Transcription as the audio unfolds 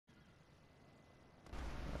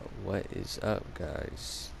What is up,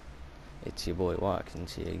 guys? It's your boy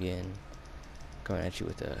Watkins here again, coming at you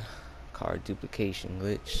with a car duplication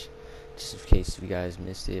glitch. Just in case you guys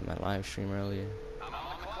missed it, my live stream earlier.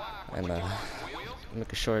 I'm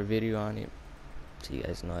make a short video on it, so you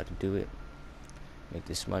guys know how to do it. Make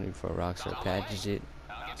this money before Rockstar patches it.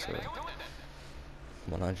 So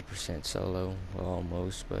 100% solo, well,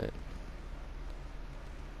 almost, but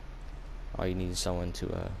all you need is someone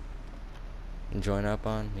to join up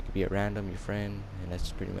on. It could be at random, your friend, and that's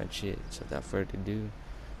pretty much it. So without further ado,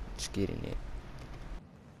 just get in it.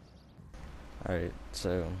 Alright,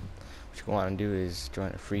 so what you want to do is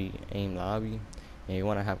join a free aim lobby, and you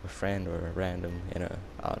want to have a friend or a random in a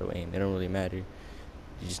auto aim. It don't really matter.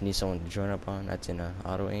 You just need someone to join up on that's in a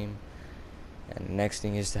auto aim. And the next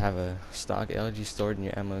thing is to have a stock LG stored in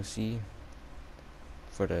your MOC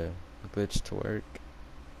for the glitch to work.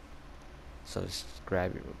 So just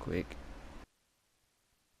grab it real quick.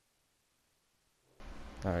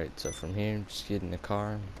 Alright, so from here, just get in the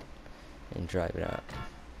car and drive it out.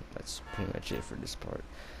 That's pretty much it for this part.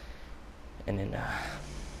 And then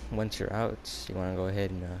once you're out, you want to go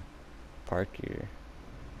ahead and park your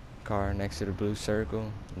car next to the blue circle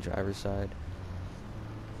on the driver's side.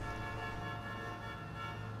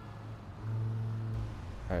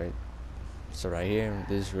 Alright, so right here,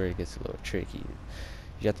 this is where it gets a little tricky.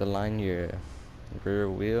 You have to line your rear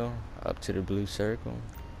wheel up to the blue circle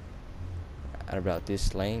at about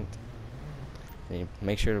this length, and you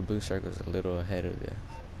make sure the blue circle is a little ahead of the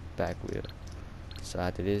back wheel. So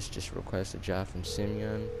after this, just request a job from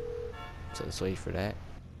Simeon. So let's wait for that.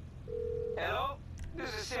 Hello, this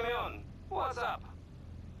is Simeon. What's up?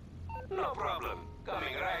 No problem.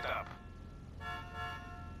 Coming right up.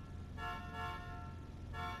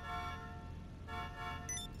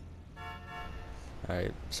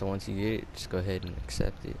 Alright, so once you get it, just go ahead and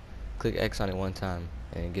accept it. Click X on it one time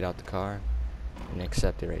and get out the car and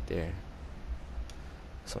accept it right there.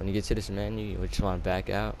 So when you get to this menu, you just want to back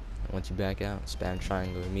out. And once you back out, spam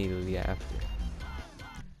triangle immediately after.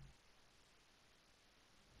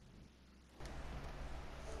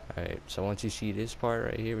 Alright, so once you see this part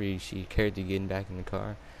right here where you see character getting back in the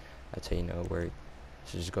car, that's how you know it worked.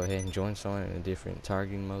 So just go ahead and join someone in a different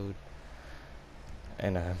targeting mode.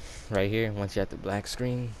 And right here, once you have the black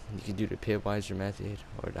screen, you can do the pivwiser method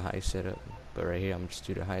or the high setup. But right here, I'm just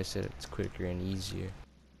do the high setup. It's quicker and easier.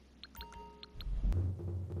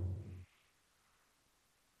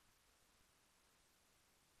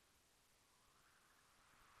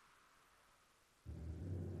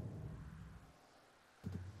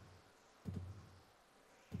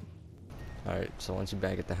 Alright, so once you're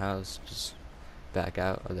back at the house, just back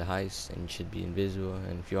out of the heist and you should be invisible.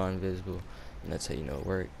 And if you are invisible, then that's how you know it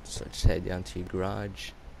worked. So just head down to your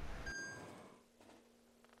garage.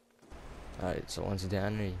 Alright, so once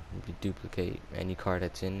down there, you can duplicate any car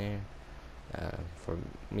that's in there. For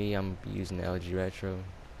me, I'm gonna be using the LG Retro.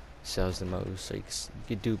 Sells the most, so you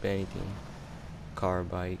can dupe anything. Car,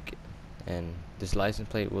 bike, and this license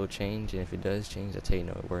plate will change, and if it does change, that's how you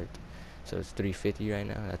know it worked. So it's 350 right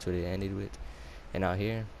now, that's what it ended with. And out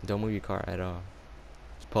here, don't move your car at all.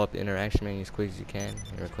 Just pull up the interaction menu as quick as you can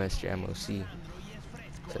and request your MOC.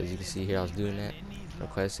 So as you can see here, I was doing that,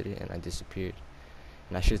 requested it, and I disappeared.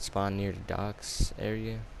 And I should spawn near the docks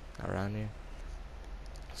area, around there.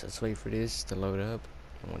 So let's wait for this to load up,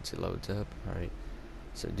 and once it loads up, alright.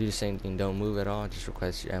 So do the same thing, don't move at all, just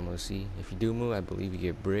request your MOC. If you do move, I believe you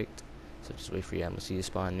get bricked. So just wait for your MOC to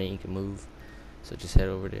spawn, and then you can move. So just head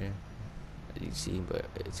over there. You can see, but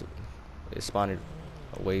it's spawned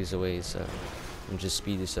a ways away, so I'm just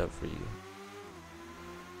speed this up for you.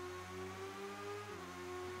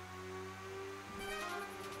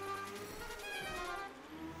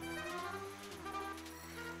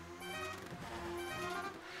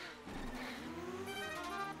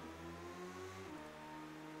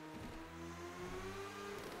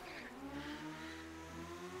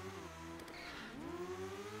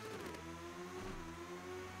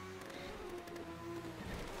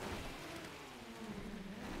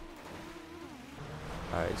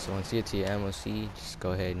 Alright, so once you get to your MOC, just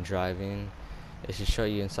go ahead and drive in. It should show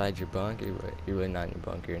you inside your bunker, but you're really not in your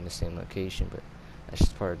bunker, you're in the same location, but that's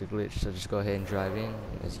just part of the glitch. So just go ahead and drive in,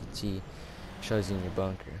 and as you can see, it shows you in your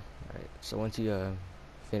bunker. Alright, so once you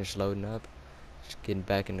finish loading up, just getting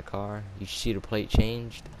back in the car, you should see the plate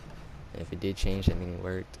changed. And if it did change, that means it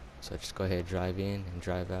worked. So just go ahead and drive in and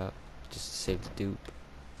drive out, just to save the dupe.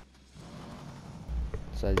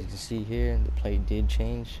 So as you can see here, the plate did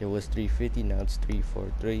change. It was 350, now it's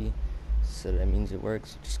 343. So that means it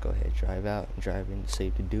works. So just go ahead, drive out, and drive in to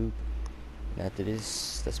save the dupe. And after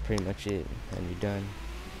this, that's pretty much it, and you're done.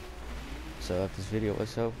 So if this video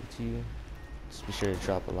was helpful to you, just be sure to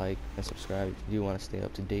drop a like and subscribe if you do want to stay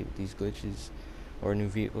up to date with these glitches or new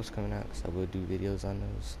vehicles coming out, because I will do videos on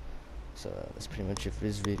those. So that's pretty much it for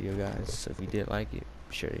this video, guys. So if you did like it,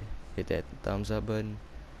 be sure to hit that thumbs up button,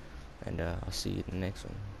 and I'll see you in the next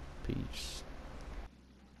one. Peace.